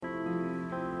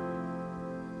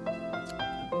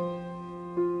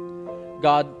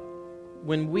God,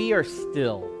 when we are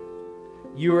still,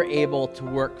 you are able to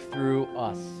work through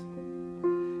us.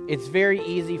 It's very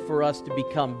easy for us to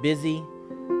become busy,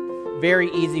 very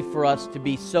easy for us to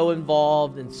be so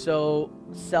involved and so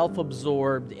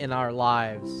self-absorbed in our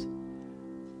lives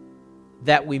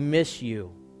that we miss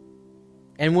you.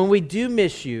 And when we do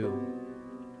miss you,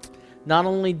 not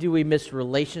only do we miss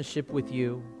relationship with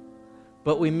you,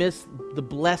 but we miss the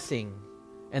blessing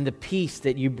and the peace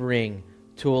that you bring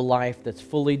to a life that's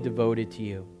fully devoted to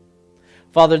you.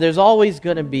 Father, there's always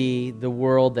going to be the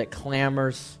world that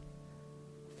clamors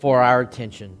for our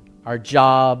attention, our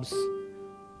jobs,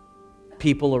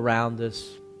 people around us,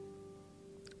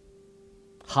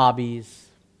 hobbies,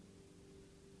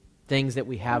 things that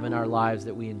we have in our lives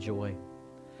that we enjoy.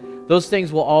 Those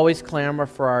things will always clamor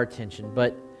for our attention,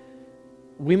 but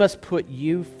we must put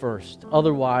you first.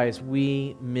 Otherwise,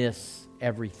 we miss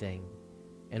everything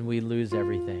and we lose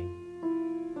everything.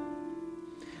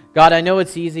 God, I know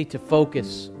it's easy to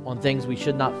focus on things we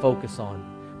should not focus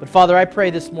on. But Father, I pray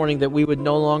this morning that we would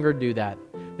no longer do that.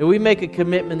 That we make a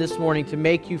commitment this morning to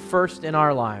make you first in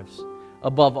our lives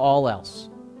above all else.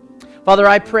 Father,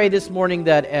 I pray this morning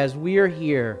that as we are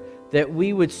here, that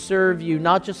we would serve you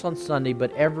not just on Sunday,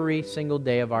 but every single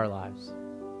day of our lives.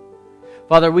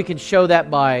 Father, we can show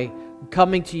that by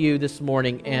coming to you this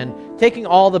morning and taking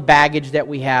all the baggage that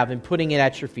we have and putting it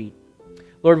at your feet.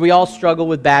 Lord, we all struggle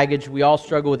with baggage. We all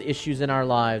struggle with issues in our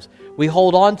lives. We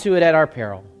hold on to it at our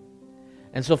peril.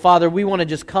 And so, Father, we want to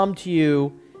just come to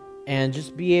you and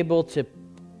just be able to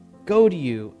go to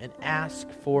you and ask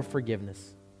for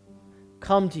forgiveness.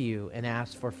 Come to you and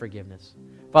ask for forgiveness.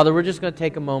 Father, we're just going to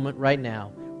take a moment right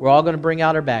now. We're all going to bring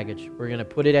out our baggage. We're going to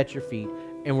put it at your feet,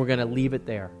 and we're going to leave it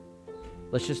there.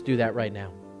 Let's just do that right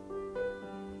now.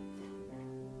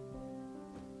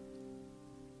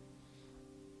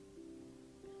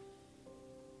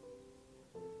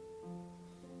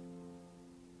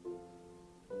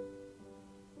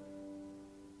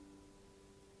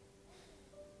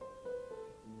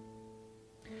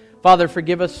 Father,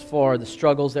 forgive us for the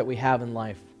struggles that we have in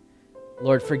life.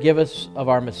 Lord, forgive us of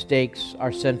our mistakes,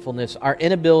 our sinfulness, our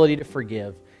inability to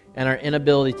forgive, and our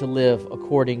inability to live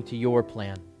according to your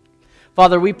plan.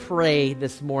 Father, we pray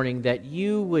this morning that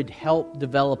you would help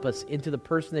develop us into the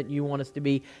person that you want us to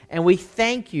be, and we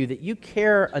thank you that you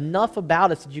care enough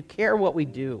about us, that you care what we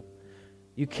do.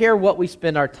 You care what we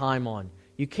spend our time on.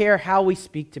 You care how we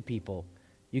speak to people.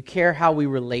 You care how we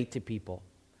relate to people.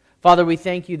 Father, we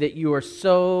thank you that you are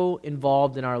so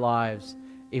involved in our lives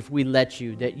if we let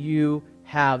you, that you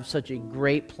have such a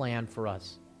great plan for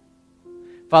us.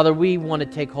 Father, we want to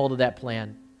take hold of that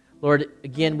plan. Lord,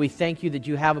 again, we thank you that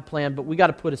you have a plan, but we got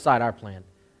to put aside our plan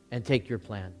and take your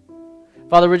plan.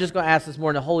 Father, we're just going to ask this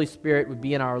morning the Holy Spirit would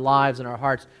be in our lives and our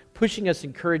hearts, pushing us,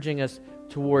 encouraging us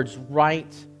towards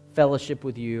right fellowship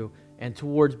with you and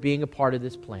towards being a part of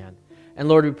this plan. And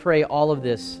Lord, we pray all of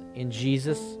this in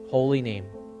Jesus' holy name.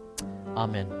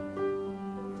 Amen.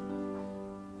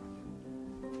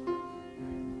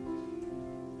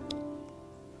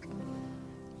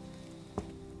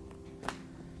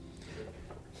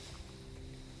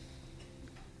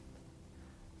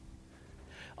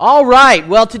 All right.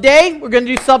 Well, today we're going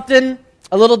to do something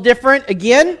a little different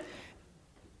again.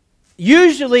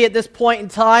 Usually at this point in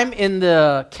time in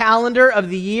the calendar of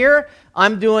the year,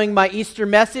 I'm doing my Easter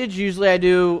message. Usually I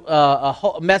do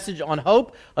a message on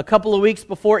hope a couple of weeks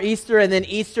before Easter, and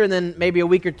then maybe a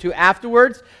week or two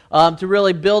afterwards to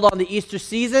really build on the Easter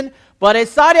season. But I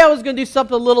decided I was going to do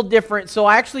something a little different, so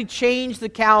I actually changed the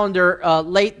calendar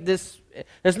late this.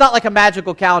 It's not like a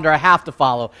magical calendar I have to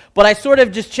follow, but I sort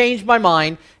of just changed my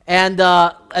mind and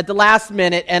at the last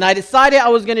minute, and I decided I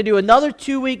was going to do another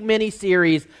 2-week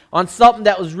mini-series on something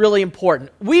that was really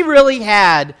important. We really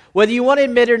had, whether you want to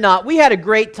admit it or not, we had a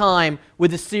great time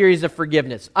with the series of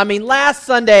forgiveness. I mean, last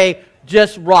Sunday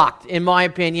just rocked, in my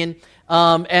opinion.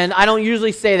 And I don't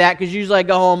usually say that because usually I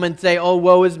go home and say, oh,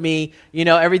 woe is me. You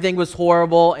know, everything was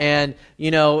horrible and,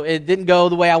 you know, it didn't go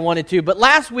the way I wanted to. But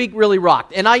last week really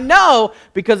rocked. And I know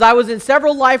because I was in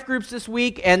several life groups this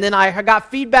week and then I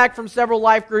got feedback from several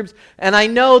life groups. And I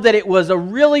know that it was a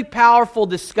really powerful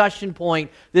discussion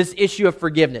point, this issue of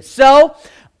forgiveness. So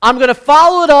I'm going to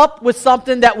follow it up with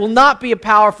something that will not be a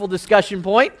powerful discussion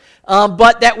point,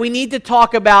 but that we need to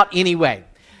talk about anyway.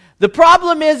 The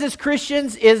problem is, as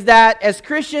Christians,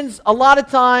 a lot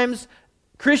of times,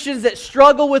 Christians that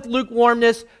struggle with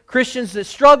lukewarmness, Christians that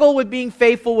struggle with being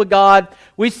faithful with God,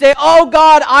 we say, oh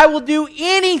God, I will do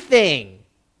anything,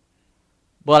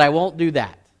 but I won't do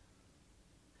that.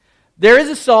 There is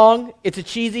a song, it's a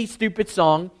cheesy, stupid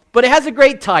song, but it has a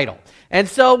great title. And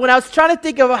so when I was trying to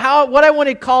think of what I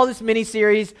wanted to call this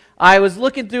mini-series, I was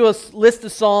looking through a list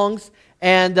of songs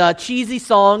and cheesy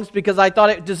songs because I thought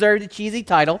it deserved a cheesy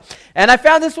title. And I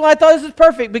found this one. I thought this is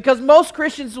perfect because most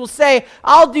Christians will say,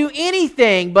 I'll do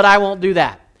anything, but I won't do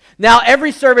that. Now,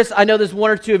 every service, I know there's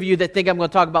one or two of you that think I'm going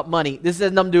to talk about money. This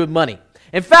has nothing to do with money.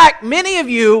 In fact, many of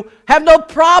you have no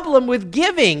problem with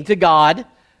giving to God.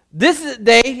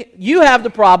 You have the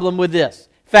problem with this.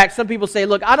 In fact, some people say,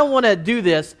 look, I don't want to do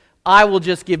this. I will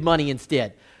just give money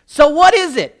instead. So what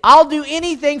is it? I'll do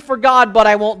anything for God, but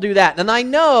I won't do that. And I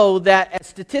know that as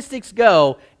statistics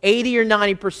go, 80 or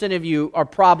 90% of you are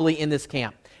probably in this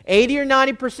camp. 80 or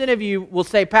 90% of you will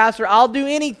say, Pastor, I'll do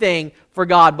anything for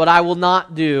God, but I will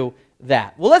not do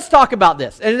that. Well, let's talk about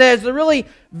this. And there's a really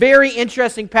very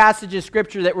interesting passage of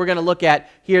Scripture that we're going to look at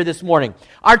here this morning.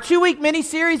 Our 2-week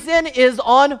mini-series then is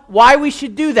on why we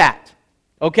should do that.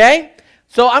 Okay?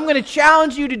 So I'm going to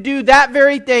challenge you to do that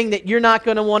very thing that you're not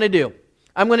going to want to do.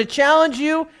 I'm going to challenge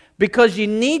you because you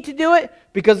need to do it,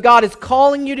 because God is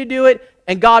calling you to do it,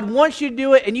 and God wants you to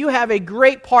do it, and you have a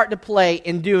great part to play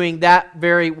in doing that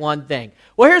very one thing.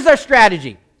 Well, here's our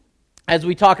strategy as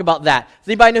we talk about that. Does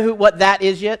anybody know what that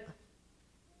is yet?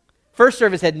 First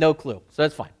service had no clue, so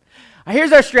that's fine.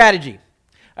 Here's our strategy.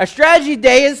 Our strategy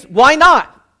today is why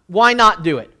not? Why not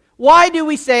do it? Why do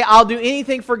we say I'll do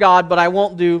anything for God, but I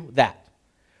won't do that?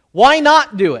 Why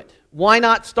not do it? Why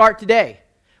not start today?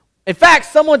 In fact,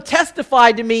 someone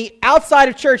testified to me outside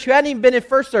of church who hadn't even been in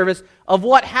first service of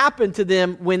what happened to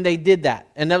them when they did that.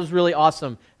 And that was really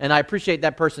awesome, and I appreciate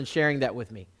that person sharing that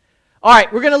with me. All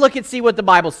right, we're going to look and see what the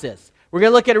Bible says. We're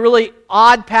going to look at a really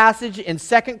odd passage in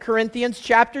 2 Corinthians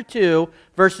chapter 2,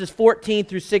 verses 14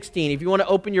 through 16. If you want to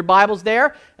open your Bibles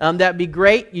there, that would be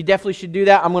great. You definitely should do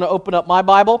that. I'm going to open up my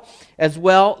Bible as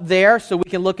well there so we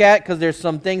can look at it because there's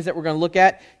some things that we're going to look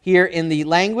at here in the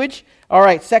language. All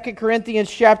right, 2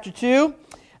 Corinthians chapter 2,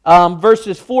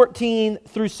 verses 14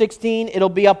 through 16. It'll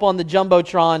be up on the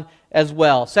Jumbotron as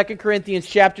well. 2 Corinthians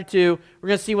chapter 2, we're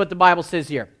going to see what the Bible says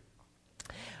here.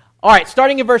 All right,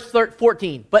 starting in verse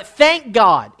 14. But thank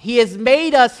God, He has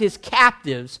made us His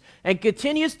captives and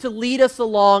continues to lead us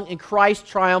along in Christ's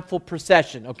triumphal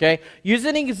procession, okay? Use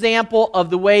an example of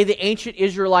the way the ancient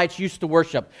Israelites used to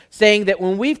worship, saying that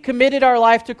when we've committed our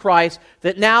life to Christ,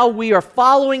 that now we are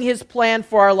following His plan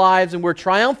for our lives and we're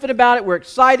triumphant about it, we're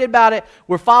excited about it,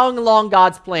 we're following along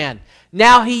God's plan.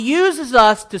 Now He uses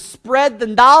us to spread the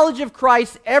knowledge of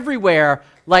Christ everywhere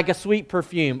like a sweet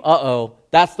perfume.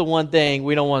 That's the one thing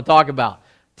we don't want to talk about.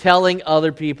 Telling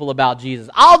other people about Jesus.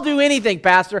 I'll do anything,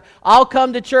 Pastor. I'll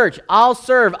come to church. I'll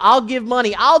serve. I'll give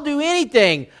money. I'll do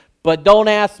anything. But don't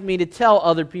ask me to tell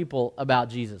other people about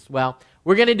Jesus. Well,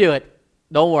 we're going to do it.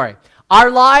 Don't worry.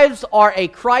 Our lives are a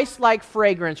Christ-like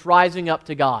fragrance rising up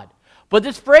to God. But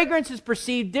this fragrance is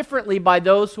perceived differently by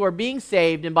those who are being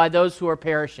saved and by those who are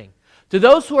perishing. To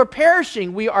those who are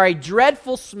perishing, we are a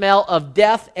dreadful smell of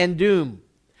death and doom.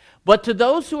 But to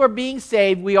those who are being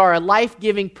saved, we are a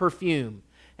life-giving perfume.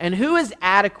 And who is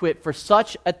adequate for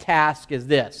such a task as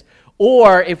this?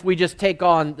 Or if we just take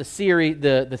on the series,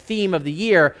 the theme of the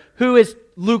year, who is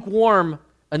lukewarm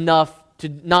enough to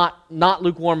not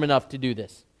lukewarm enough to do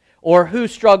this? Or who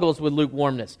struggles with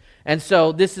lukewarmness? And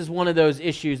so this is one of those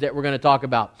issues that we're going to talk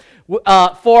about.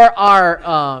 For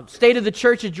our State of the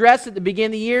Church address at the beginning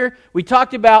of the year, we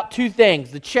talked about two things: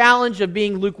 the challenge of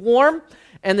being lukewarm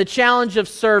and the challenge of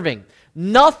serving.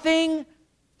 Nothing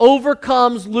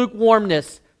overcomes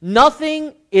lukewarmness.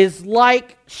 Nothing is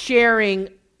like sharing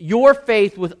your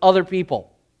faith with other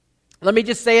people. Let me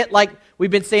just say it like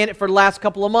we've been saying it for the last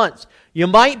couple of months. You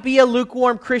might be a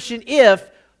lukewarm Christian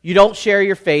if you don't share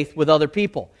your faith with other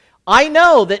people. I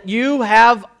know that you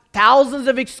have thousands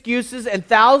of excuses and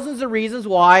thousands of reasons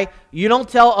why you don't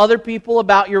tell other people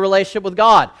about your relationship with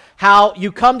God. How you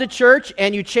come to church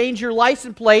and you change your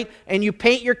license plate and you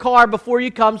paint your car before you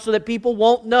come so that people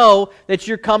won't know that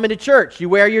you're coming to church. You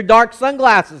wear your dark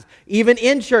sunglasses even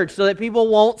in church so that people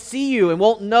won't see you and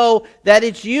won't know that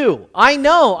it's you. I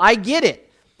know, I get it.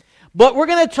 But we're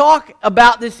going to talk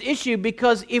about this issue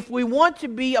because if we want to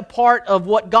be a part of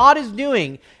what God is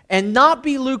doing and not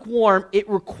be lukewarm, it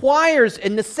requires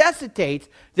and necessitates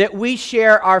that we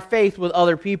share our faith with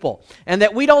other people. And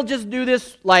that we don't just do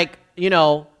this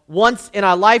once in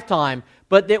our lifetime,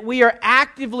 but that we are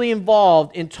actively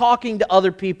involved in talking to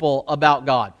other people about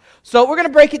God. So we're going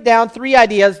to break it down, 3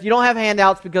 ideas. You don't have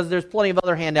handouts because there's plenty of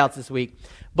other handouts this week.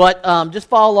 But just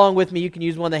follow along with me. You can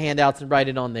use one of the handouts and write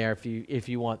it on there if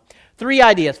you want. 3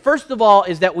 ideas. First of all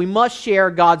is that we must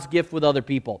share God's gift with other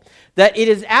people. That it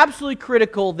is absolutely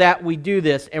critical that we do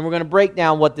this, and we're going to break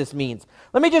down what this means.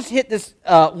 Let me just hit this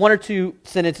one or two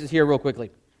sentences here real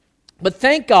quickly. But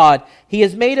thank God, he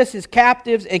has made us his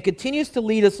captives and continues to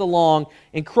lead us along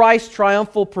in Christ's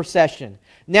triumphal procession.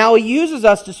 Now he uses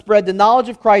us to spread the knowledge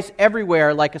of Christ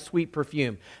everywhere like a sweet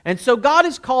perfume. And so God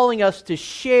is calling us to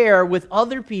share with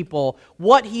other people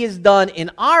what he has done in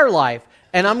our life.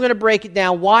 And I'm going to break it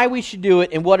down, why we should do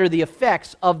it and what are the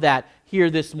effects of that here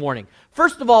this morning.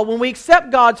 First of all, when we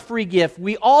accept God's free gift,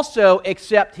 we also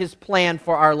accept his plan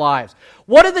for our lives.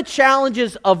 What are the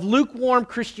challenges of lukewarm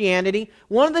Christianity?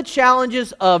 One of the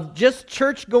challenges of just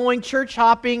church-going,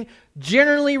 church-hopping,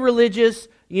 generally religious,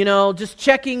 just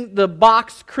checking the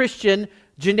box Christian,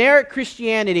 generic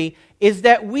Christianity, is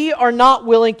that we are not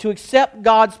willing to accept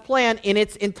God's plan in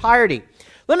its entirety.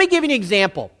 Let me give you an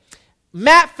example.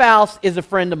 Matt Faust is a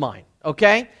friend of mine,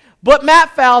 okay? But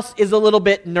Matt Faust is a little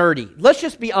bit nerdy. Let's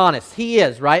just be honest. He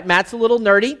is, right? Matt's a little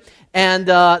nerdy, and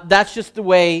that's just the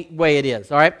way it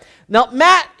is, all right? Now,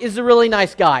 Matt is a really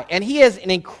nice guy, and he has an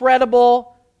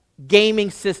incredible gaming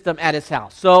system at his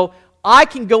house. So I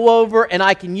can go over and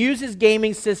I can use his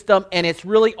gaming system, and it's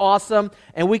really awesome,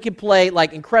 and we can play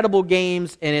like incredible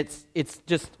games, and it's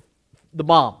just the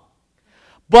bomb.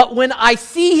 But when I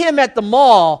see him at the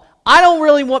mall, I don't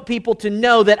really want people to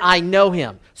know that I know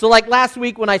him. So like last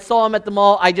week when I saw him at the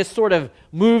mall, I just sort of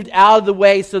moved out of the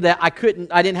way so that I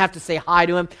didn't have to say hi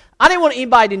to him. I didn't want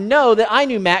anybody to know that I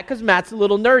knew Matt because Matt's a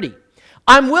little nerdy.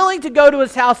 I'm willing to go to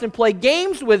his house and play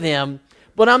games with him,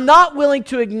 but I'm not willing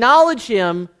to acknowledge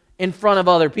him in front of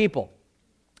other people.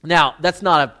 Now, that's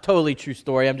not a totally true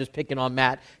story. I'm just picking on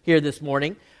Matt here this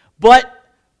morning. But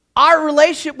our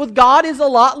relationship with God is a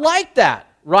lot like that,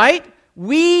 right?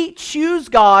 We choose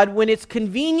God when it's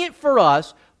convenient for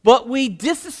us, but we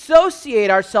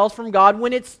disassociate ourselves from God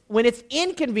when it's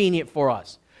inconvenient for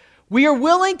us. We are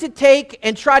willing to take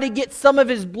and try to get some of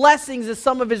his blessings and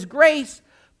some of his grace,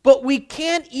 but we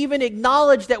can't even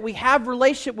acknowledge that we have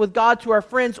relationship with God to our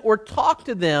friends or talk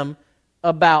to them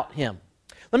about him.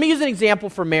 Let me use an example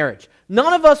for marriage.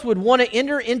 None of us would want to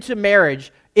enter into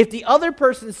marriage if the other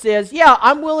person says, yeah,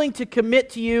 I'm willing to commit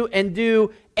to you and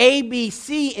do A, B,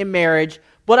 C in marriage,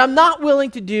 but I'm not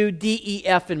willing to do D, E,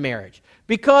 F in marriage.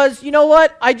 Because, you know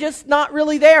what? I just not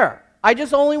really there. I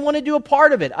just only want to do a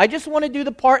part of it. I just want to do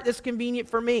the part that's convenient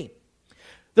for me.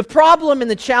 The problem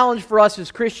and the challenge for us as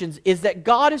Christians is that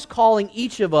God is calling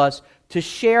each of us to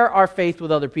share our faith with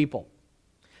other people.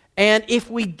 And if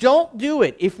we don't do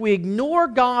it, if we ignore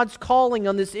God's calling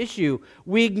on this issue,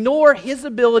 we ignore his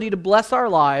ability to bless our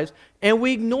lives, and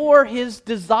we ignore his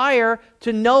desire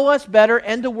to know us better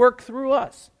and to work through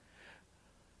us.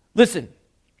 Listen,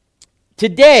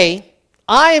 today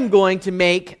I am going to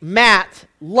make Matt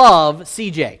love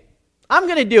CJ. I'm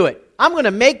going to do it. I'm going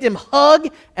to make them hug,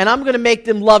 and I'm going to make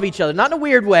them love each other. Not in a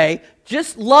weird way,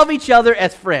 just love each other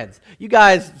as friends. You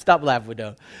guys, stop laughing, we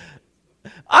don't.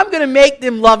 I'm going to make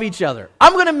them love each other.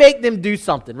 I'm going to make them do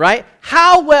something, right?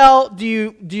 How well do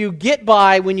you get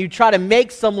by when you try to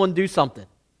make someone do something?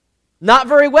 Not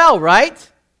very well, right?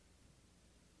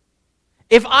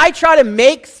 If I try to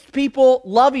make people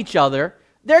love each other,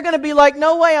 they're going to be like,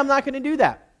 no way, I'm not going to do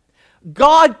that.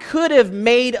 God could have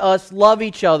made us love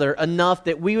each other enough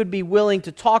that we would be willing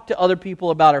to talk to other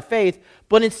people about our faith,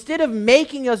 but instead of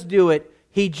making us do it,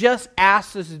 he just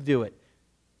asks us to do it.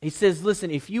 He says,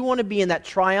 listen, if you want to be in that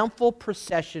triumphal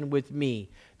procession with me,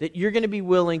 that you're going to be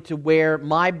willing to wear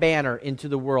my banner into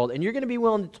the world, and you're going to be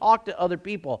willing to talk to other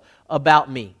people about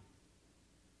me.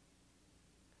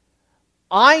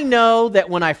 I know that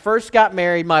when I first got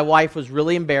married, my wife was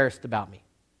really embarrassed about me,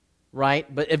 right?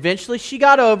 But eventually she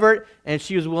got over it, and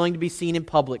she was willing to be seen in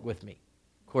public with me.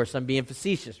 Of course, I'm being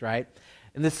facetious, right?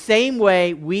 In the same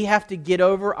way, we have to get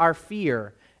over our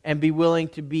fear and be willing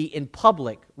to be in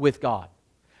public with God.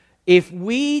 If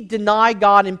we deny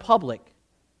God in public,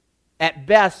 at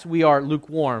best we are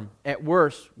lukewarm. At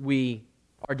worst, we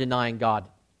are denying God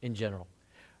in general.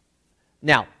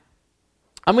 Now,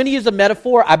 I'm going to use a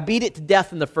metaphor. I beat it to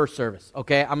death in the first service,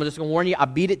 okay? I'm just going to warn you, I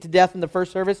beat it to death in the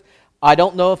first service. I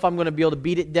don't know if I'm going to be able to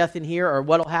beat it to death in here or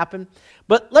what will happen.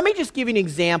 But let me just give you an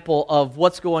example of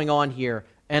what's going on here.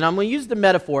 And I'm going to use the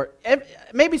metaphor.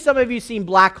 Maybe some of you have seen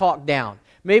Black Hawk Down.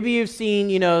 Maybe you've seen,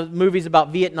 movies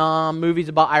about Vietnam, movies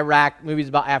about Iraq, movies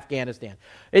about Afghanistan.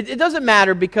 It doesn't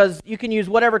matter because you can use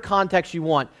whatever context you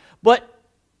want. But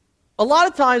a lot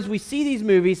of times we see these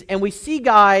movies and we see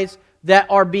guys that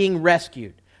are being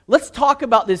rescued. Let's talk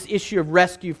about this issue of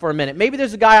rescue for a minute. Maybe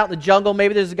there's a guy out in the jungle.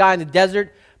 Maybe there's a guy in the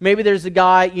desert. Maybe there's a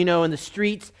guy, in the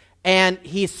streets. And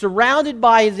he's surrounded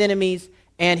by his enemies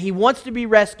and he wants to be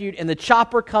rescued. And the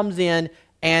chopper comes in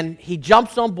and he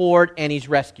jumps on board and he's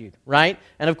rescued, right?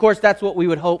 And of course, that's what we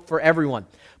would hope for everyone.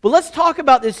 But let's talk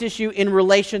about this issue in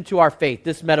relation to our faith,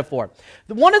 this metaphor.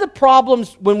 One of the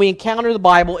problems when we encounter the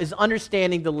Bible is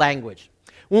understanding the language.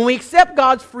 When we accept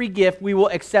God's free gift, we will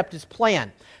accept his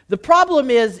plan. The problem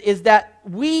is that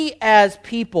we as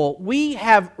people, we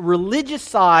have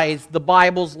religiousized the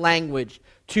Bible's language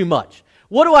too much.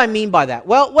 What do I mean by that?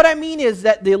 Well, what I mean is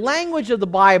that the language of the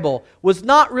Bible was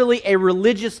not really a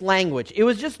religious language. It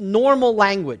was just normal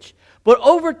language. But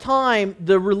over time,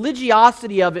 the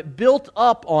religiosity of it built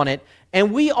up on it,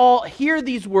 and we all hear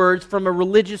these words from a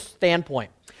religious standpoint.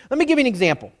 Let me give you an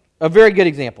example, a very good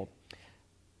example.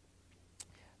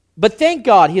 But thank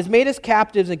God, he has made us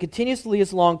captives and continues to lead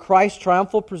us along Christ's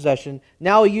triumphal procession.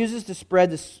 Now he uses to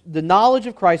spread the knowledge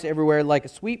of Christ everywhere like a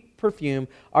sweet perfume.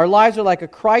 Our lives are like a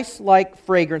Christ-like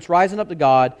fragrance rising up to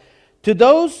God, to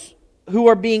those who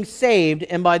are being saved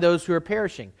and by those who are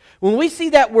perishing. When we see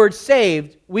that word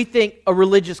saved, we think a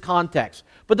religious context.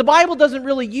 But the Bible doesn't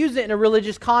really use it in a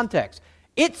religious context.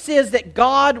 It says that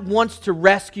God wants to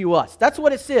rescue us. That's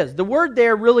what it says. The word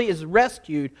there really is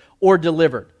rescued or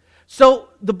delivered. So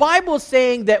the Bible is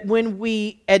saying that when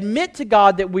we admit to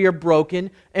God that we are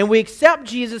broken and we accept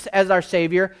Jesus as our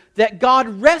Savior, that God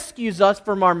rescues us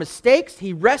from our mistakes,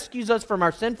 he rescues us from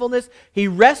our sinfulness, he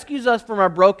rescues us from our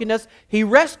brokenness, he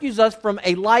rescues us from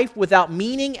a life without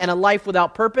meaning and a life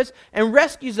without purpose, and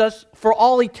rescues us for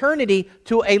all eternity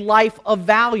to a life of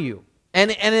value,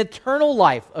 and an eternal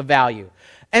life of value.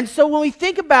 And so when we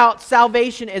think about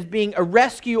salvation as being a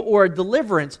rescue or a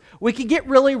deliverance, we can get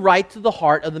really right to the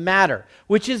heart of the matter,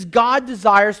 which is God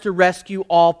desires to rescue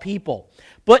all people.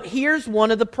 But here's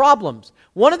one of the problems.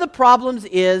 One of the problems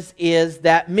is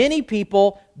that many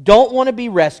people don't want to be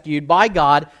rescued by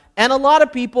God, and a lot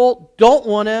of people don't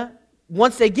want to,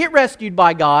 once they get rescued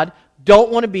by God, don't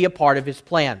want to be a part of his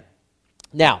plan.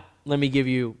 Now, let me give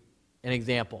you an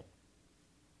example.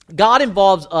 God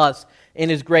involves us in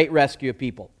his great rescue of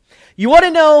people. You want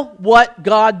to know what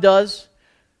God does?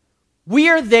 We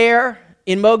are there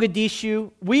in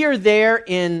Mogadishu. We are there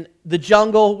in the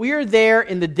jungle. We are there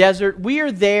in the desert. We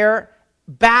are there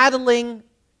battling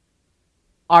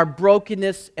our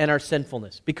brokenness and our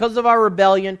sinfulness. Because of our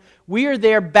rebellion, we are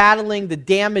there battling the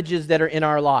damages that are in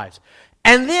our lives.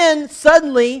 And then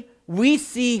suddenly we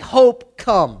see hope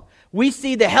come. We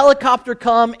see the helicopter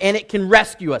come and it can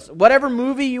rescue us. Whatever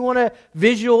movie you want to,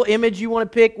 visual image you want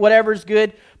to pick, whatever's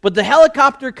good. But the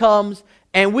helicopter comes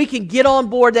and we can get on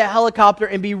board that helicopter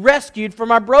and be rescued from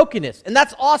our brokenness. And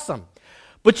that's awesome.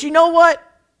 But you know what?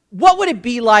 What would it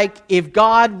be like if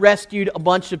God rescued a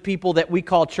bunch of people that we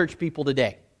call church people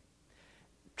today?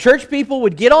 Church people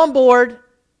would get on board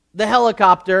the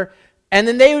helicopter and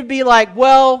then they would be like,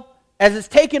 well, as it's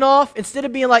taken off, instead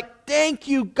of being like, thank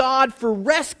you, God, for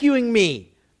rescuing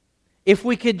me. If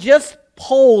we could just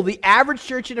poll the average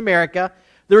church in America,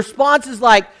 the response is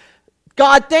like,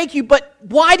 God, thank you, but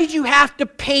why did you have to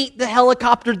paint the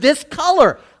helicopter this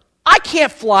color? I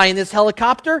can't fly in this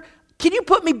helicopter. Can you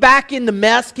put me back in the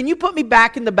mess? Can you put me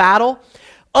back in the battle?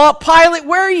 Pilot,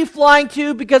 where are you flying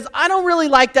to? Because I don't really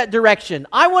like that direction.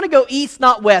 I want to go east,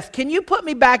 not west. Can you put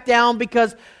me back down?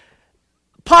 Because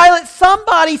Pilot,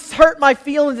 somebody's hurt my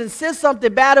feelings and says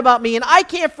something bad about me, and I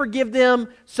can't forgive them,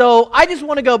 so I just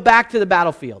want to go back to the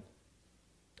battlefield.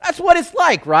 That's what it's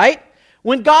like, right?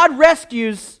 When God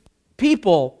rescues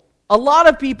people, a lot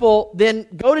of people then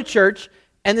go to church,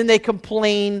 and then they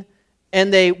complain,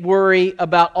 and they worry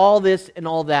about all this and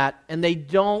all that, and they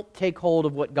don't take hold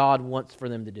of what God wants for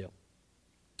them to do,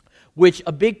 which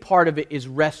a big part of it is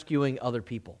rescuing other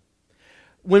people.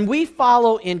 When we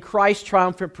follow in Christ's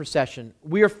triumphant procession,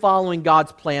 we are following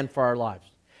God's plan for our lives.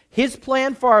 His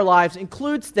plan for our lives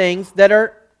includes things that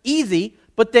are easy,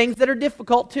 but things that are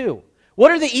difficult too. What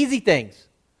are the easy things?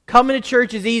 Coming to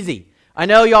church is easy. I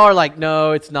know y'all are like,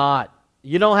 no, it's not.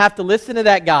 You don't have to listen to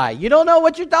that guy. You don't know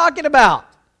what you're talking about.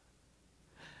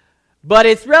 But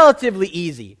it's relatively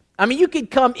easy. I mean, you could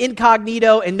come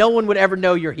incognito and no one would ever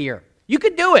know you're here. You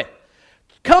could do it.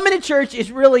 Coming to church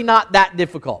is really not that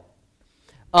difficult.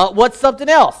 What's something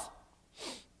else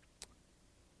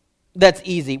that's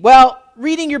easy? Well,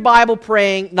 reading your Bible,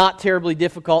 praying, not terribly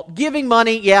difficult. Giving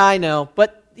money, yeah, I know.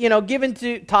 But, giving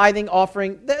to tithing,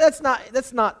 offering, that's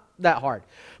not that hard.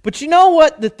 But you know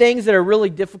what the things that are really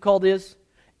difficult is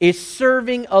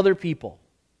serving other people.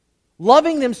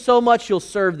 Loving them so much you'll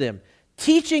serve them.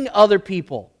 Teaching other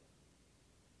people.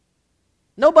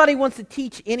 Nobody wants to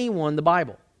teach anyone the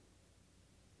Bible.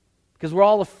 Because we're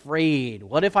all afraid.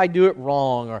 What if I do it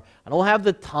wrong? Or I don't have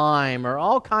the time? Or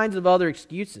all kinds of other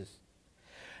excuses.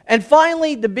 And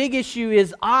finally, the big issue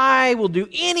is I will do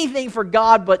anything for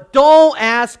God, but don't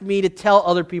ask me to tell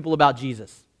other people about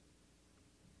Jesus.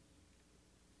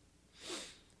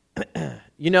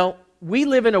 You know, we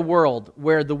live in a world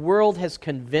where the world has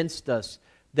convinced us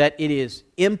that it is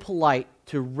impolite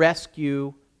to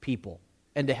rescue people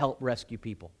and to help rescue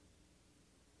people.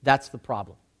 That's the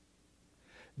problem.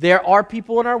 There are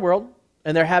people in our world,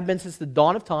 and there have been since the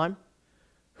dawn of time,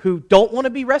 who don't want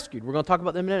to be rescued. We're going to talk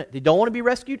about them in a minute. They don't want to be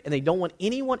rescued, and they don't want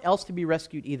anyone else to be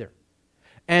rescued either.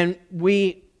 And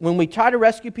when we try to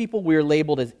rescue people, we are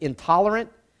labeled as intolerant,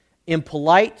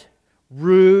 impolite,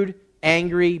 rude,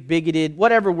 angry, bigoted,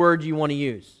 whatever word you want to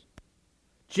use.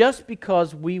 Just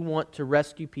because we want to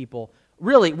rescue people,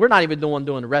 really, we're not even the one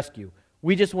doing the rescue.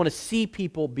 We just want to see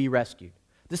people be rescued.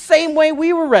 The same way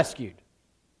we were rescued.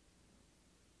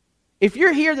 If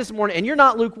you're here this morning and you're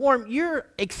not lukewarm, you're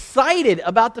excited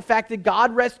about the fact that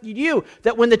God rescued you,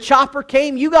 that when the chopper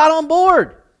came, you got on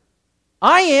board.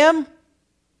 I am.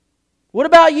 What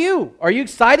about you? Are you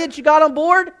excited that you got on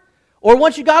board? Or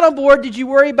once you got on board, did you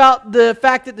worry about the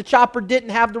fact that the chopper didn't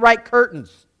have the right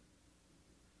curtains?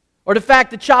 Or the fact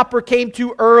the chopper came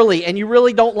too early and you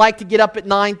really don't like to get up at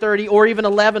 9:30 or even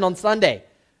 11 on Sunday?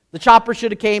 The chopper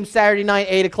should have came Saturday night,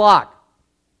 8 o'clock.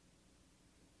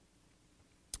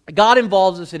 God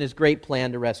involves us in His great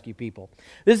plan to rescue people.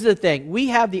 This is the thing. We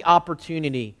have the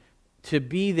opportunity to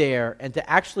be there and to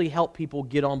actually help people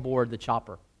get on board the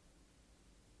chopper.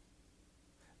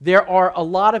 There are a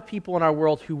lot of people in our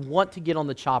world who want to get on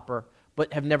the chopper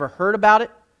but have never heard about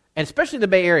it, and especially in the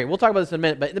Bay Area. We'll talk about this in a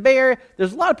minute, but in the Bay Area,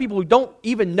 there's a lot of people who don't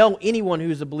even know anyone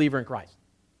who's a believer in Christ.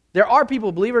 There are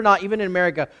people, believe it or not, even in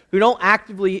America, who don't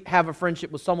actively have a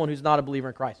friendship with someone who's not a believer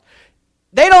in Christ.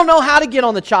 They don't know how to get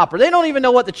on the chopper. They don't even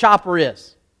know what the chopper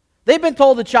is. They've been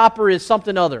told the chopper is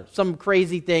something other, some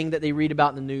crazy thing that they read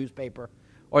about in the newspaper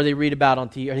or they read about on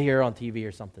TV or hear on TV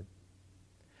or something.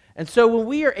 And so when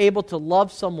we are able to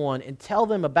love someone and tell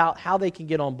them about how they can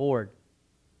get on board,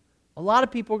 a lot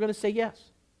of people are going to say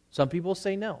yes. Some people will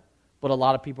say no, but a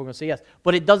lot of people are going to say yes.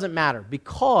 But it doesn't matter,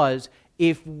 because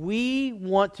if we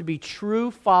want to be true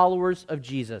followers of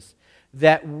Jesus,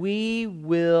 that we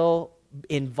will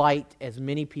invite as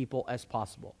many people as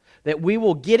possible. That we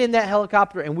will get in that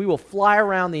helicopter and we will fly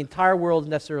around the entire world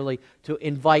necessarily to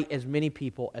invite as many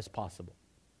people as possible.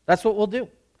 That's what we'll do.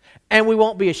 And we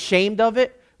won't be ashamed of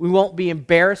it. We won't be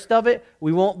embarrassed of it.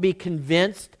 We won't be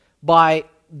convinced by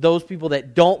those people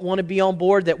that don't want to be on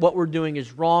board that what we're doing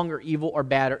is wrong or evil or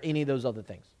bad or any of those other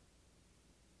things.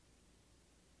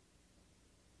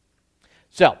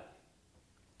 So,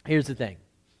 here's the thing.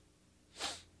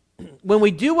 When we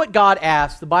do what God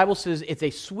asks, the Bible says it's a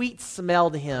sweet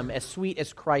smell to Him, as sweet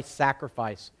as Christ's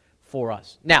sacrifice for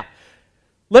us. Now,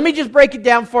 let me just break it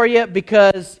down for you,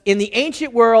 because in the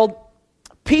ancient world,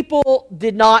 people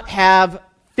did not have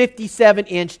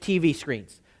 57-inch TV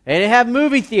screens. They didn't have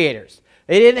movie theaters.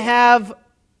 They didn't have,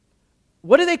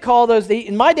 what do they call those?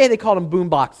 In my day, they called them boom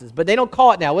boxes, but they don't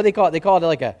call it now. What do they call it? They call it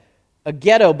like a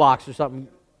ghetto box or something.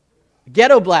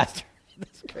 Ghetto blaster.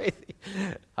 That's crazy.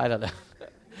 I don't know.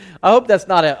 I hope that's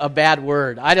not a bad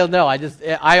word. I don't know.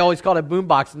 I always called it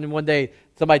boombox, and then one day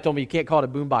somebody told me you can't call it a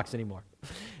boombox anymore.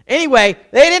 Anyway,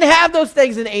 they didn't have those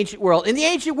things in the ancient world. In the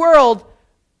ancient world,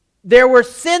 there were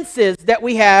senses that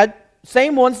we had,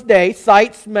 same ones today: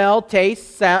 sight, smell,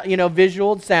 taste, sound,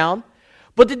 visual, and sound.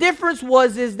 But the difference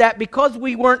is that because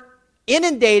we weren't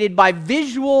inundated by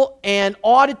visual and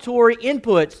auditory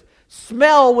inputs,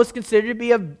 smell was considered to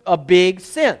be a big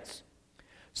sense.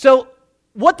 So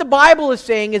what the Bible is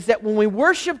saying is that when we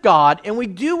worship God and we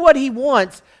do what He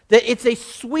wants, that it's a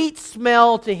sweet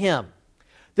smell to Him.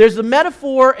 There's a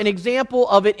metaphor, an example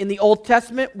of it in the Old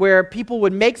Testament, where people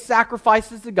would make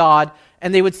sacrifices to God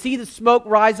and they would see the smoke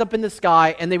rise up in the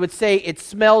sky and they would say it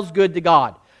smells good to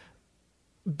God.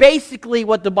 Basically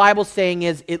what the Bible's saying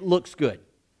is it looks good.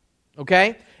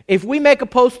 Okay? If we make a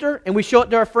poster and we show it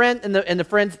to our friend and the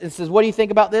friend says, "What do you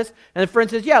think about this?" And the friend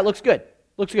says, "Yeah, it looks good.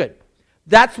 Looks good."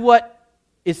 That's what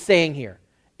is saying here,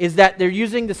 is that they're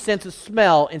using the sense of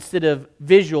smell instead of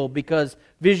visual, because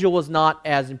visual is not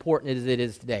as important as it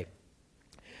is today.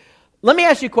 Let me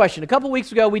ask you a question. A couple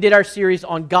weeks ago, we did our series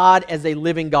on God as a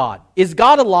living God. Is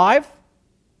God alive?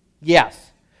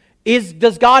 Yes.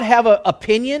 Does God have an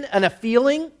opinion and a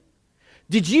feeling?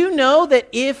 Did you know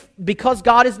that because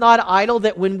God is not idle,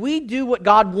 that when we do what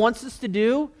God wants us to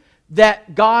do,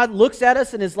 that God looks at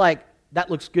us and is like, "That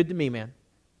looks good to me, man."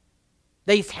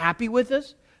 That He's happy with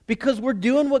us because we're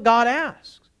doing what God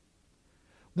asks.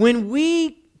 When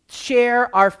we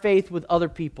share our faith with other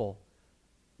people,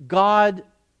 God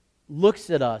looks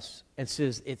at us and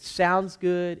says, "It sounds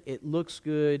good, it looks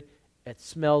good, It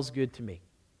smells good to me.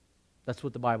 That's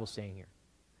what the Bible's saying here.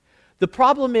 The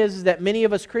problem is that many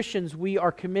of us Christians, we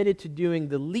are committed to doing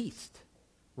the least,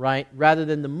 right, rather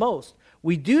than the most.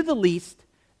 We do the least,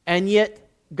 and yet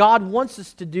God wants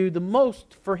us to do the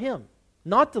most for Him,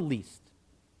 not the least.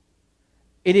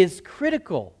 It is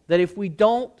critical that if we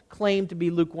don't claim to be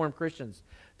lukewarm Christians,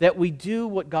 that we do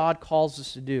what God calls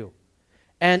us to do.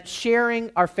 And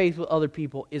sharing our faith with other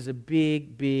people is a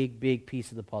big, big, big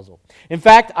piece of the puzzle. In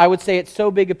fact, I would say it's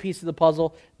so big a piece of the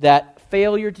puzzle that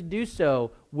failure to do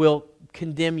so will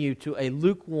condemn you to a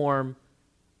lukewarm,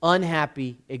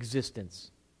 unhappy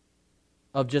existence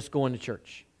of just going to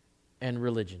church and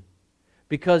religion.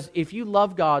 Because if you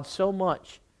love God so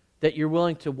much that you're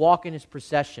willing to walk in His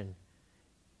procession,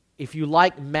 if you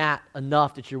like Matt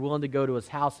enough that you're willing to go to his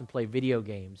house and play video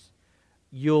games,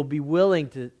 you'll be willing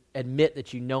to admit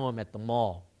that you know him at the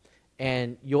mall.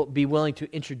 And you'll be willing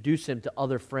to introduce him to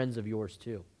other friends of yours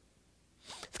too.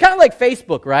 It's kind of like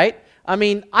Facebook, right? I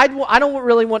mean, I don't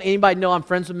really want anybody to know I'm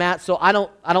friends with Matt, so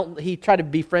he tried to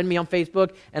befriend me on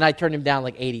Facebook, and I turned him down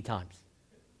like 80 times,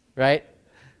 right?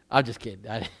 I'm just kidding.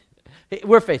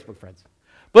 We're Facebook friends.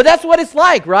 But that's what it's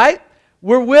like, right?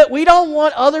 We don't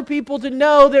want other people to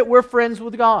know that we're friends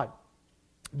with God.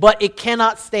 But it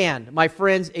cannot stand. My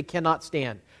friends, it cannot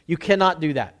stand. You cannot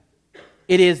do that.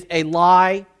 It is a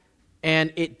lie,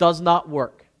 and it does not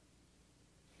work.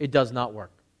 It does not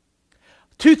work.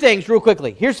 Two things real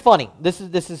quickly. Here's funny. This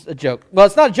is a joke. Well,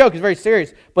 it's not a joke. It's very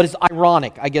serious, but it's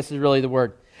ironic, I guess is really the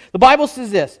word. The Bible says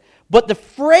this, but the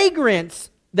fragrance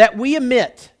that we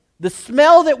emit, the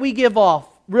smell that we give off,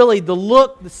 really the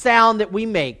look, the sound that we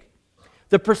make,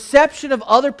 the perception of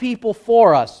other people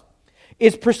for us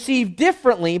is perceived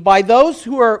differently by those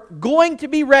who are going to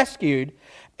be rescued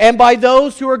and by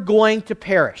those who are going to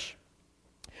perish.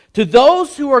 To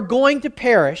those who are going to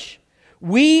perish,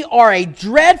 we are a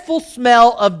dreadful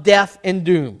smell of death and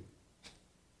doom.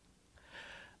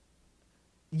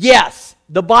 Yes,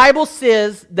 the Bible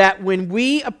says that when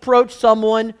we approach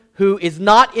someone who is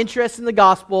not interested in the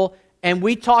gospel and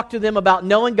we talk to them about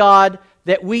knowing God,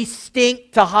 that we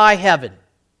stink to high heaven.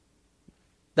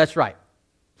 That's right.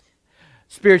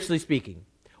 Spiritually speaking.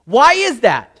 Why is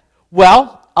that?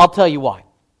 Well, I'll tell you why.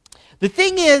 The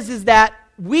thing is that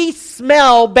we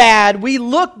smell bad, we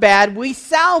look bad, we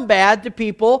sound bad to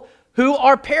people who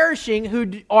are perishing,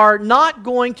 who are not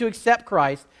going to accept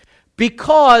Christ,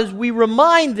 because we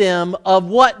remind them of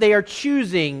what they are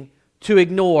choosing to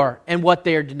ignore and what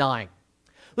they are denying.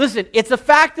 Listen, it's a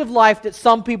fact of life that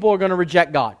some people are going to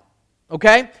reject God.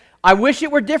 Okay? I wish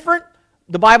it were different.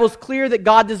 The Bible is clear that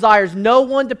God desires no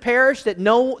one to perish,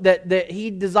 that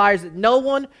He desires that no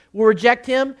one will reject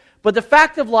Him. But the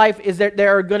fact of life is that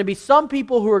there are going to be some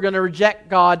people who are going to reject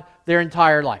God their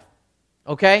entire life.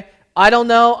 Okay? I don't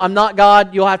know. I'm not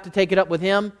God. You'll have to take it up with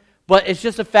Him. But it's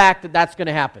just a fact that that's going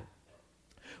to happen.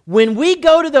 When we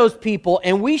go to those people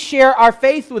and we share our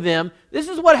faith with them, this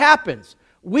is what happens.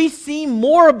 We seem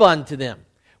moribund to them.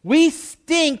 We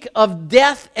stink of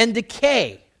death and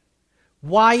decay.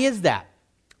 Why is that?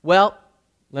 Well,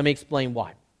 let me explain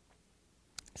why.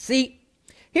 See,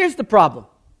 here's the problem.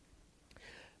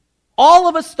 All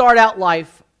of us start out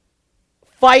life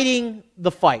fighting the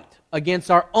fight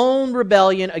against our own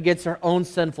rebellion, against our own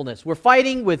sinfulness. We're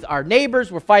fighting with our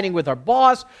neighbors. We're fighting with our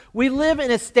boss. We live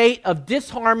in a state of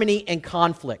disharmony and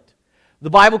conflict. The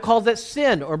Bible calls that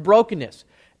sin or brokenness.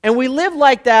 And we live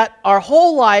like that our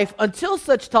whole life until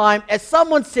such time as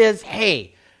someone says,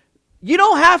 hey, you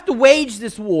don't have to wage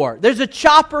this war. There's a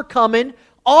chopper coming.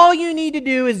 All you need to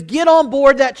do is get on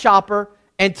board that chopper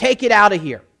and take it out of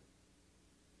here.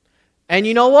 And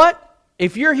you know what?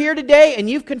 If you're here today and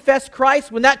you've confessed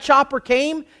Christ, when that chopper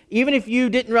came, even if you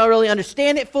didn't really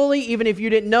understand it fully, even if you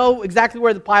didn't know exactly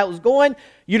where the pilot was going,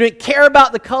 you didn't care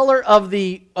about the color of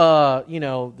the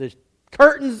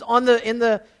curtains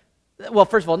well,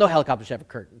 first of all, no helicopters have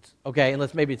curtains, okay?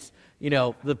 Unless maybe it's,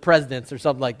 the president's or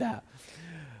something like that.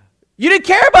 You didn't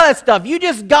care about that stuff. You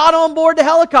just got on board the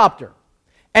helicopter.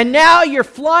 And now you're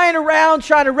flying around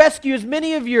trying to rescue as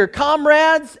many of your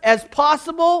comrades as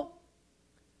possible,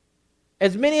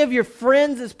 as many of your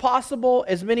friends as possible,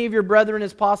 as many of your brethren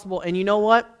as possible. And you know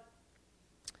what?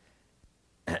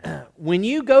 When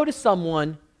you go to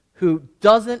someone who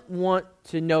doesn't want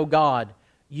to know God,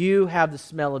 you have the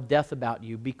smell of death about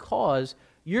you because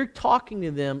you're talking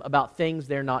to them about things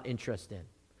they're not interested in.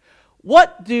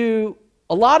 What do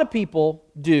a lot of people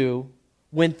do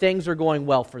when things are going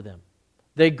well for them?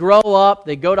 They grow up,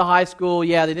 they go to high school, they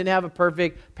didn't have a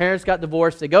perfect, parents got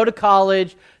divorced, they go to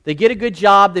college, they get a good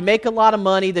job, they make a lot of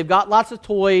money, they've got lots of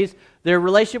toys, Their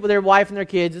relationship with their wife and their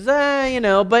kids is,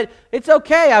 but it's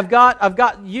okay. I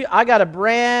got a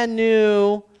brand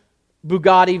new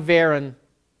Bugatti Veyron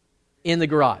in the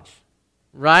garage,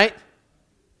 right?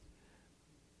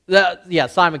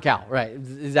 Simon Cowell, right?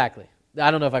 Exactly. I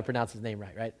don't know if I pronounced his name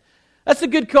right? That's a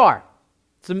good car.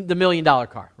 It's the $1 million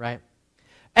car, right?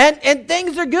 And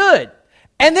things are good.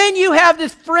 And then you have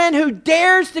this friend who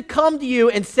dares to come to you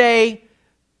and say,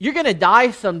 you're going to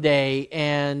die someday,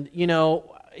 and,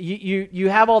 you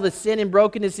have all the sin and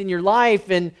brokenness in your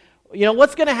life, and,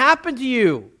 what's going to happen to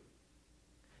you?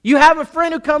 You have a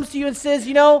friend who comes to you and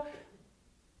says,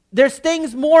 there's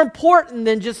things more important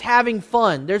than just having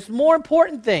fun. There's more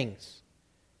important things.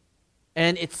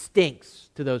 And it stinks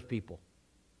to those people.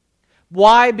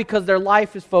 Why? Because their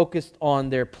life is focused on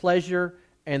their pleasure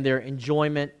and their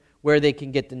enjoyment, where they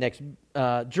can get the next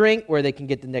drink, where they can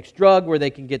get the next drug, where they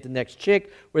can get the next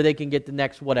chick, where they can get the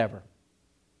next whatever.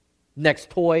 Next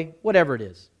toy, whatever it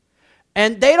is.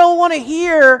 And they don't want to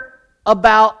hear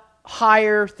about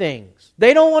higher things.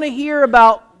 They don't want to hear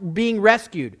about being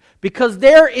rescued because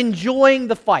they're enjoying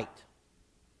the fight.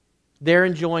 They're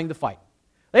enjoying the fight.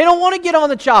 They don't want to get on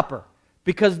the chopper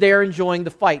because they're enjoying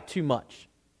the fight too much.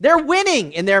 They're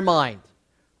winning in their mind.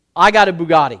 I got a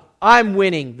Bugatti. I'm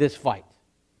winning this fight.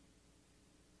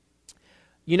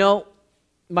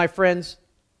 My friends,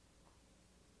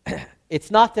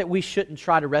 it's not that we shouldn't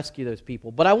try to rescue those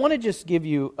people, but I want to just give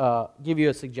you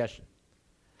a suggestion.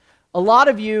 A lot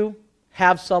of you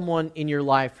have someone in your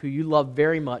life who you love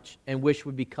very much and wish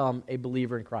would become a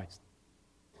believer in Christ.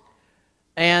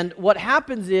 And what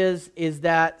happens is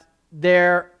that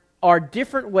there are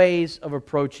different ways of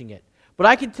approaching it. But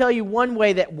I can tell you one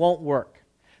way that won't work.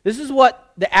 This is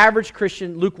what the average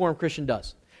Christian, lukewarm Christian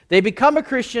does. They become a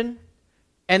Christian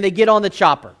and they get on the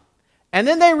chopper. And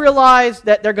then they realize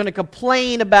that they're going to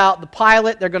complain about the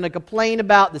pilot. They're going to complain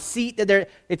about the seat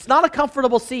it's not a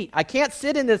comfortable seat. I can't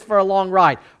sit in this for a long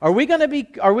ride. Are we going to be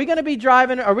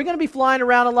driving? Are we going to be flying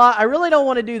around a lot? I really don't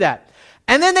want to do that.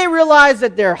 And then they realize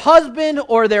that their husband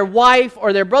or their wife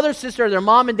or their brother, sister, or their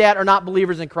mom and dad are not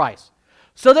believers in Christ.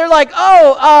 So they're like,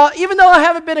 even though I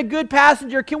haven't been a good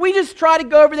passenger, can we just try to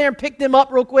go over there and pick them up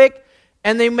real quick?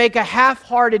 And they make a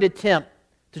half-hearted attempt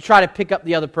to try to pick up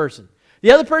the other person.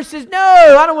 The other person says, no,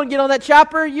 I don't want to get on that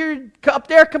chopper. You're up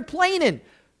there complaining.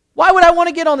 Why would I want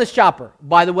to get on this chopper?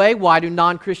 By the way, why do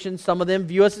non-Christians, some of them,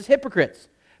 view us as hypocrites?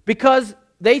 Because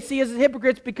they see us as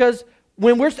hypocrites because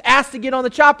when we're asked to get on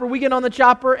the chopper, we get on the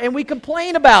chopper and we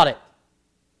complain about it.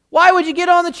 Why would you get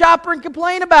on the chopper and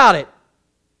complain about it?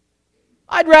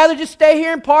 I'd rather just stay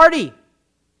here and party.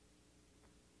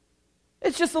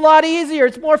 It's just a lot easier.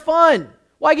 It's more fun.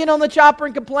 Why get on the chopper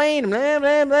and complain? Blah,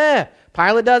 blah, blah.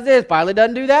 Pilot does this. Pilot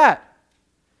doesn't do that.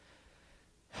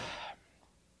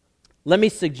 Let me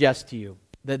suggest to you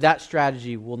that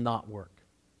strategy will not work.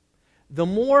 The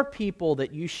more people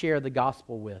that you share the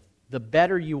gospel with, the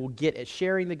better you will get at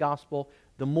sharing the gospel,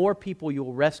 the more people you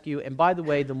will rescue, and by the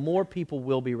way, the more people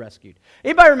will be rescued.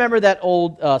 Anybody remember that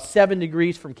old 7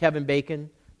 Degrees from Kevin Bacon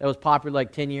that was popular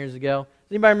like 10 years ago?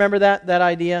 Does anybody remember that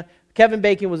idea? Kevin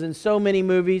Bacon was in so many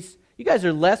movies. You guys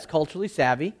are less culturally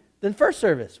savvy than First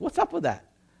Service. What's up with that?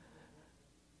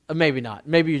 Maybe not.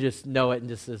 Maybe you just know it and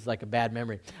just is like a bad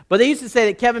memory. But they used to say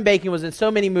that Kevin Bacon was in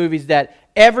so many movies that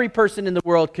every person in the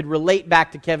world could relate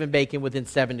back to Kevin Bacon within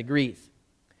 7 degrees.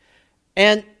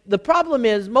 And the problem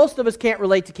is most of us can't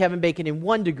relate to Kevin Bacon in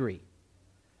 1 degree.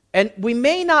 And we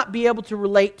may not be able to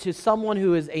relate to someone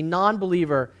who is a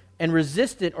non-believer and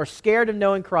resistant or scared of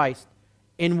knowing Christ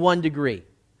in 1 degree.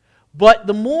 But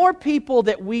the more people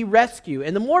that we rescue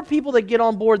and the more people that get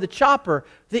on board the chopper,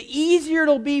 the easier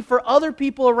it'll be for other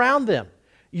people around them.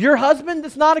 Your husband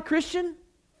that's not a Christian?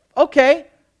 Okay,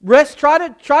 try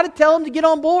to tell him to get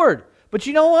on board. But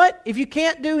you know what? If you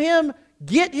can't do him,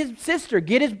 get his sister,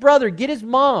 get his brother, get his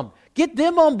mom. Get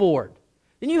them on board.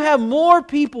 Then you have more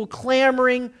people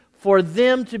clamoring for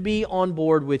them to be on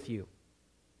board with you.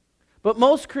 But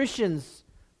most Christians,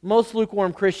 most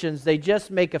lukewarm Christians, they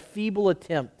just make a feeble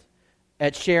attempt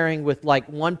at sharing with like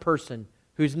one person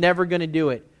who's never going to do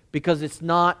it because it's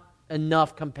not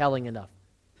compelling enough.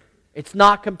 It's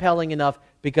not compelling enough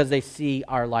because they see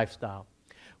our lifestyle.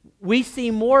 We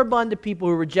see more abundant people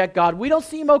who reject God. We don't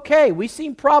seem okay. We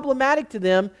seem problematic to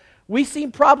them. We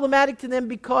seem problematic to them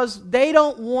because they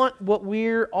don't want what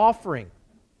we're offering,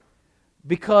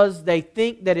 because they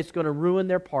think that it's going to ruin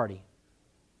their party.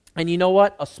 And you know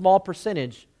what? A small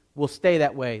percentage will stay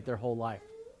that way their whole life.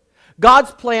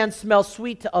 God's plan smells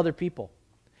sweet to other people.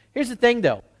 Here's the thing,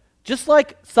 though. Just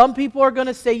like some people are going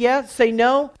to say yes, say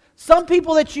no, Some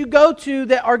people that you go to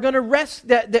that are going to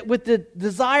that with the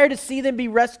desire to see them be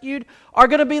rescued are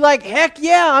going to be like, heck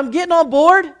yeah, I'm getting on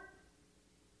board.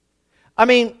 I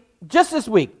mean, just this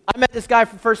week, I met this guy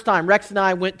for the first time. Rex and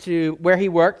I went to where he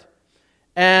worked,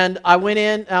 and I went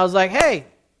in, and I was like, hey,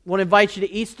 want to invite you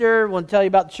to Easter, want to tell you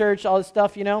about the church, all this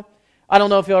stuff, you know. I don't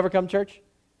know if you'll ever come to church.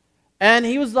 And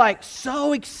he was like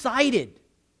so excited,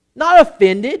 not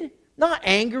offended, not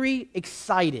angry,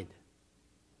 excited.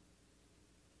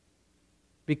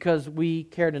 Because we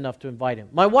cared enough to invite him.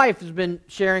 My wife has been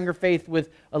sharing her faith with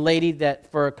a lady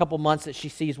that for a couple months that she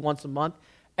sees once a month.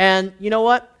 And you know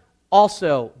what?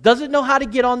 Also, doesn't know how to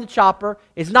get on the chopper,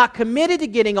 is not committed to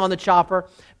getting on the chopper,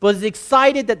 but is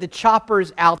excited that the chopper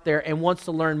is out there and wants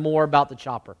to learn more about the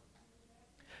chopper.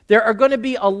 There are going to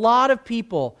be a lot of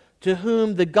people to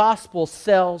whom the gospel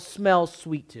smells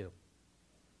sweet to.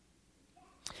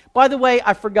 By the way,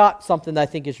 I forgot something that I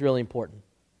think is really important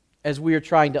as we are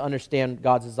trying to understand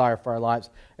God's desire for our lives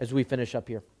as we finish up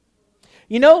here.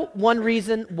 You know, one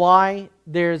reason why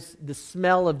there's the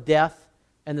smell of death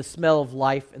and the smell of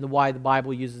life and why the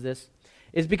Bible uses this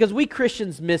is because we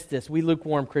Christians miss this. We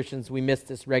lukewarm Christians, we miss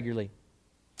this regularly.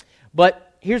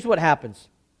 But here's what happens.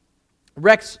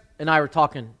 Rex and I were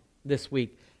talking this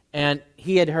week, and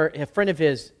he had heard, a friend of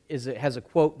his has a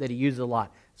quote that he uses a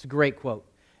lot. It's a great quote.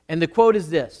 And the quote is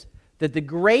this, that the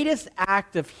greatest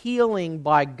act of healing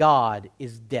by God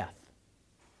is death.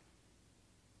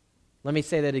 Let me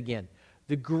say that again.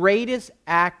 The greatest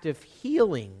act of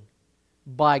healing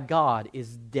by God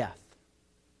is death.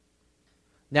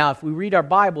 Now, if we read our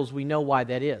Bibles, we know why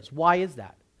that is. Why is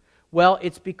that? Well,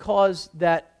 it's because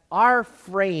that our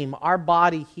frame, our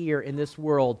body here in this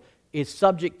world is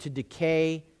subject to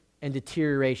decay and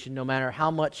deterioration, no matter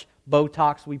how much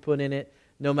Botox we put in it,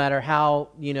 no matter how,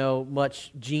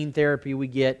 much gene therapy we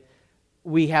get.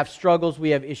 We have struggles, we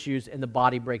have issues, and the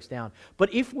body breaks down.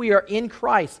 But if we are in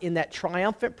Christ, in that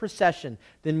triumphant procession,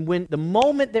 then when the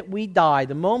moment that we die,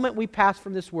 the moment we pass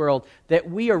from this world, that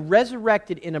we are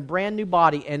resurrected in a brand new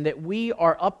body, and that we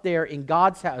are up there in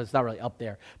God's house. It's not really up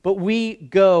there, but we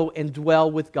go and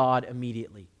dwell with God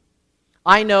immediately.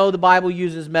 I know the Bible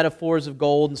uses metaphors of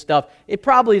gold and stuff. It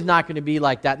probably is not going to be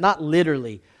like that, not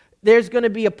literally. There's going to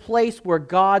be a place where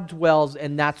God dwells,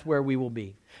 and that's where we will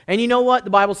be. And you know what? The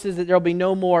Bible says that there will be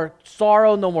no more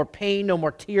sorrow, no more pain, no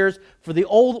more tears, for the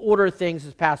old order of things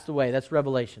has passed away. That's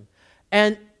Revelation.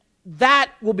 And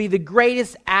that will be the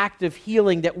greatest act of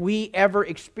healing that we ever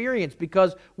experience,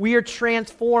 because we are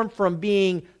transformed from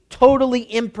being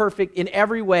totally imperfect in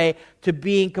every way to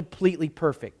being completely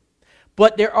perfect.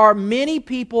 But there are many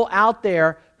people out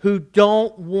there who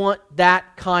don't want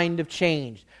that kind of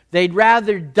change. They'd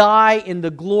rather die in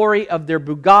the glory of their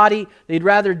Bugatti. They'd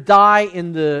rather die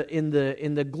in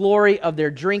the glory of their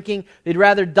drinking. They'd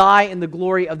rather die in the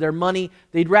glory of their money.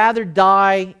 They'd rather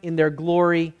die in their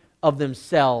glory of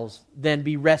themselves than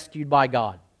be rescued by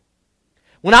God.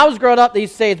 When I was growing up, they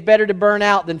used to say it's better to burn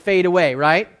out than fade away,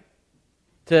 right?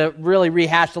 To really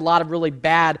rehash a lot of really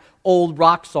bad old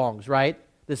rock songs, right?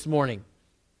 This morning.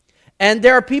 And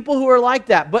there are people who are like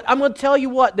that. But I'm going to tell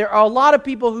you what, there are a lot of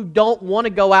people who don't want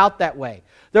to go out that way.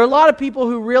 There are a lot of people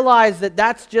who realize that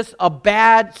that's just a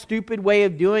bad, stupid way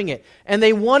of doing it. And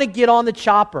they want to get on the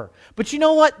chopper. But you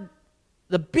know what?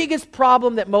 The biggest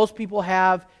problem that most people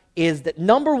have is that,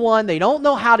 number one, they don't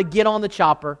know how to get on the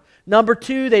chopper. Number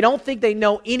two, they don't think they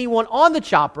know anyone on the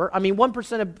chopper. I mean,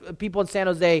 1% of people in San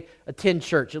Jose attend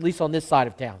church, at least on this side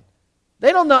of town.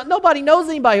 They don't know, nobody knows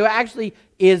anybody who actually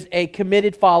is a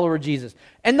committed follower of Jesus.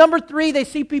 And number three, they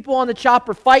see people on the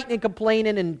chopper fighting and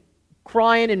complaining and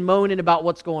crying and moaning about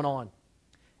what's going on.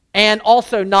 And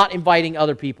also not inviting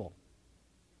other people.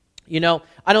 You know,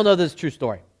 I don't know if this is a true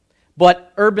story,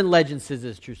 but urban legend says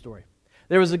this is a true story.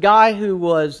 There was a guy who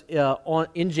was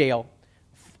in jail.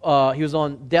 He was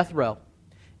on death row.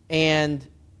 And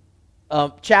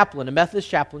a Methodist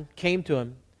chaplain, came to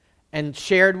him and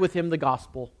shared with him the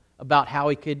gospel about how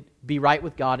he could be right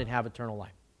with God and have eternal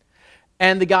life.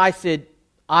 And the guy said,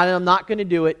 I'm not going to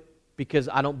do it because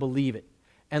I don't believe it.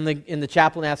 And the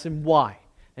chaplain asked him, why?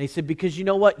 And he said, because you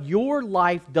know what? Your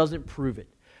life doesn't prove it.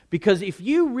 Because if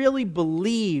you really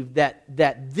believe that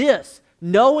this,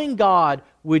 knowing God,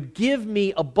 would give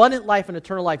me abundant life and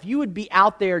eternal life, you would be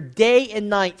out there day and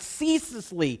night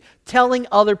ceaselessly telling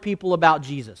other people about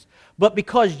Jesus. But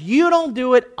because you don't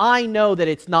do it, I know that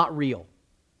it's not real.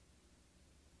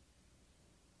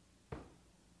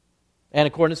 And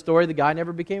according to the story, the guy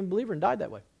never became a believer and died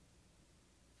that way.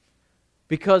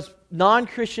 Because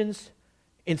non-Christians,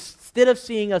 instead of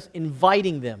seeing us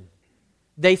inviting them,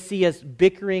 they see us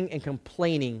bickering and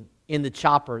complaining in the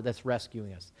chopper that's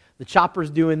rescuing us. The chopper's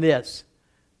doing this.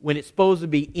 when it's supposed to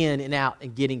be in and out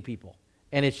and getting people.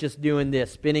 And it's just doing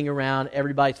this, spinning around,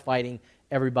 everybody's fighting,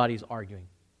 everybody's arguing.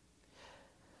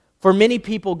 For many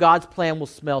people, God's plan will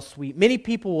smell sweet. Many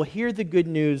people will hear the good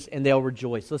news and they'll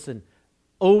rejoice. Listen,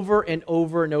 over and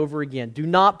over and over again, do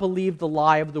not believe the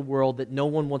lie of the world that no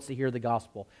one wants to hear the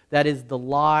gospel. That is the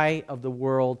lie of the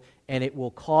world, and it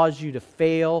will cause you to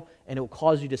fail, and it will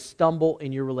cause you to stumble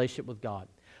in your relationship with God.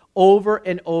 Over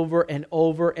and over and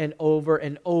over and over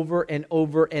and over and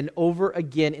over and over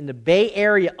again in the Bay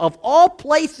Area, of all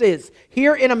places,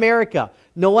 here in America.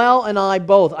 Noelle and I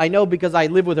both, I know because I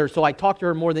live with her, so I talk to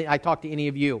her more than I talk to any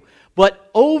of you.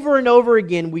 But over and over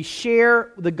again, we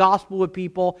share the gospel with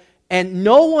people, and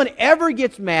no one ever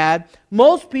gets mad.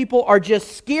 Most people are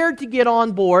just scared to get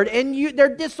on board, and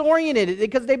they're disoriented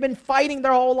because they've been fighting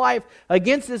their whole life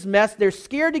against this mess. They're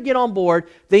scared to get on board.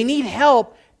 They need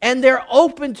help, and they're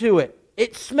open to it.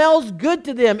 It smells good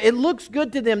to them. It looks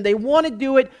good to them. They want to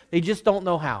do it. They just don't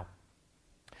know how.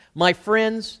 My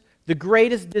friends, the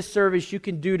greatest disservice you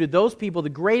can do to those people, the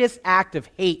greatest act of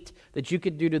hate that you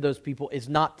can do to those people is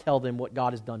not tell them what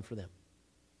God has done for them.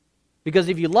 Because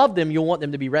if you love them, you'll want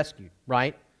them to be rescued,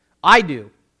 right? I do,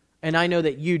 and I know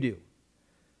that you do.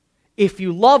 If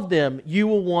you love them, you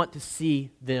will want to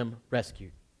see them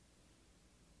rescued.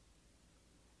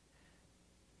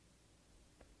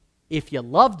 If you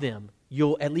love them,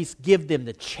 you'll at least give them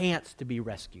the chance to be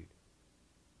rescued.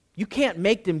 You can't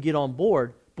make them get on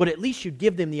board, but at least you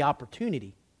give them the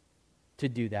opportunity to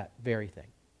do that very thing.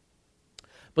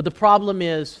 But the problem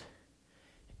is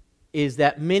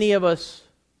that many of us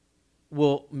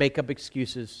will make up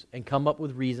excuses and come up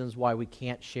with reasons why we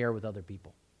can't share with other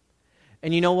people.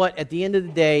 And you know what? At the end of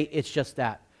the day, it's just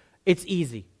that. It's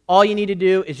easy. All you need to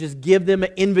do is just give them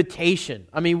an invitation.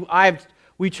 I mean,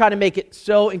 we try to make it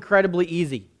so incredibly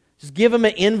easy. Just give them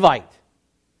an invite.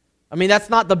 I mean, that's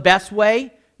not the best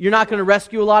way. You're not going to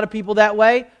rescue a lot of people that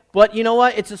way, but you know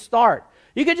what? It's a start.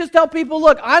 You can just tell people,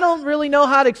 look, I don't really know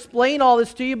how to explain all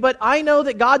this to you, but I know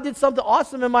that God did something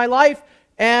awesome in my life,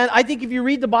 and I think if you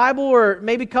read the Bible or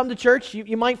maybe come to church,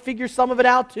 you might figure some of it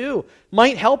out too.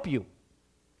 Might help you.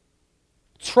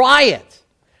 Try it.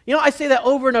 You know, I say that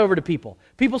over and over to people.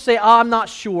 People say, I'm not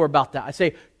sure about that. I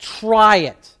say, try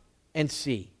it and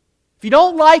see. If you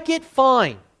don't like it,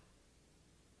 fine.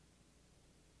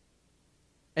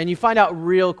 And you find out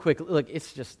real quickly, look,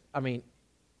 it's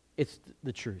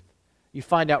the truth. You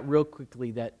find out real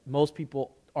quickly that most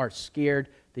people are scared.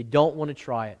 They don't want to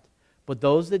try it. But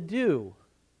those that do,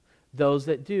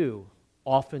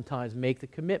 oftentimes make the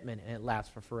commitment, and it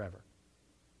lasts for forever.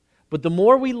 But the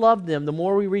more we love them, the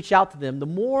more we reach out to them, the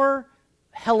more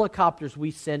helicopters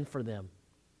we send for them,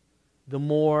 the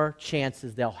more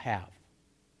chances they'll have.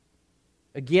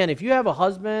 Again, if you have a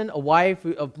husband, a wife,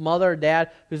 a mother, or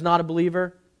dad who's not a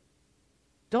believer,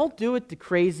 don't do it the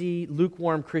crazy,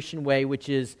 lukewarm Christian way, which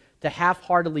is to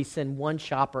half-heartedly send one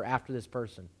shopper after this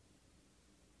person.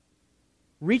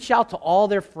 Reach out to all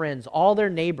their friends, all their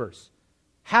neighbors.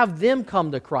 Have them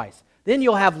come to Christ. Then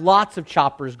you'll have lots of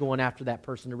choppers going after that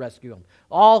person to rescue them.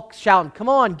 All shouting, come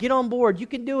on, get on board. You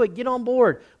can do it. Get on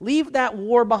board. Leave that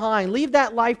war behind. Leave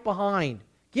that life behind.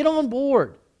 Get on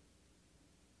board.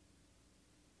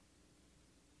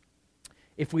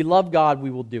 If we love God, we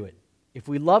will do it. If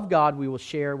we love God, we will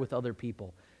share with other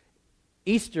people.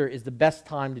 Easter is the best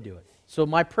time to do it. So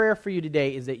my prayer for you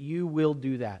today is that you will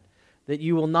do that. That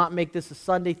you will not make this a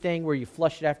Sunday thing where you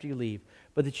flush it after you leave,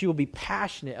 but that you will be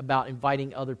passionate about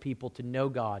inviting other people to know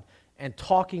God and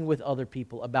talking with other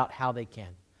people about how they can.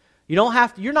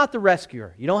 You're not the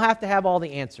rescuer. You don't have to have all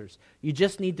the answers. You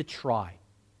just need to try.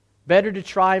 Better to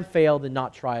try and fail than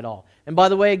not try at all. And by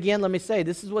the way, again, let me say,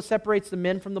 this is what separates the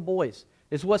men from the boys.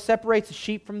 It's what separates the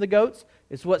sheep from the goats.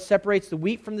 It's what separates the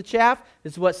wheat from the chaff.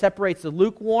 It's what separates the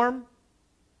lukewarm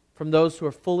from those who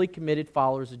are fully committed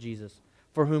followers of Jesus,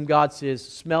 for whom God says,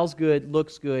 smells good,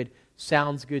 looks good,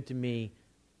 sounds good to me.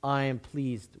 I am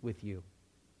pleased with you.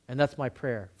 And that's my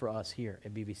prayer for us here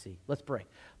at BBC. Let's pray.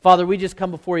 Father, we just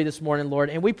come before you this morning, Lord,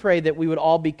 and we pray that we would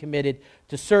all be committed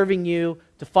to serving you,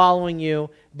 to following you,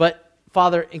 but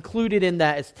Father, included in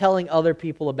that is telling other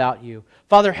people about you.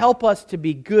 Father, help us to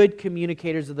be good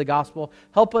communicators of the gospel.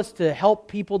 Help us to help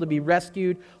people to be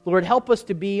rescued. Lord, help us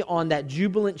to be on that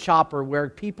jubilant chopper where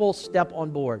people step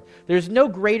on board. There's no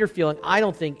greater feeling, I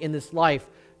don't think, in this life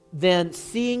than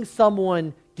seeing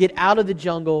someone get out of the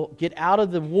jungle, get out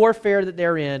of the warfare that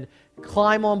they're in,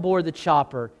 climb on board the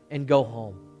chopper, and go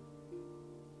home.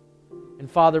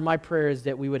 And Father, my prayer is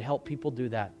that we would help people do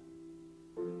that.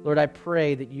 Lord, I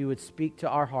pray that you would speak to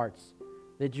our hearts,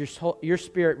 that your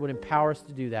Spirit would empower us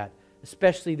to do that,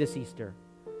 especially this Easter.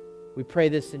 We pray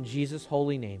this in Jesus'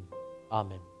 holy name.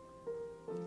 Amen.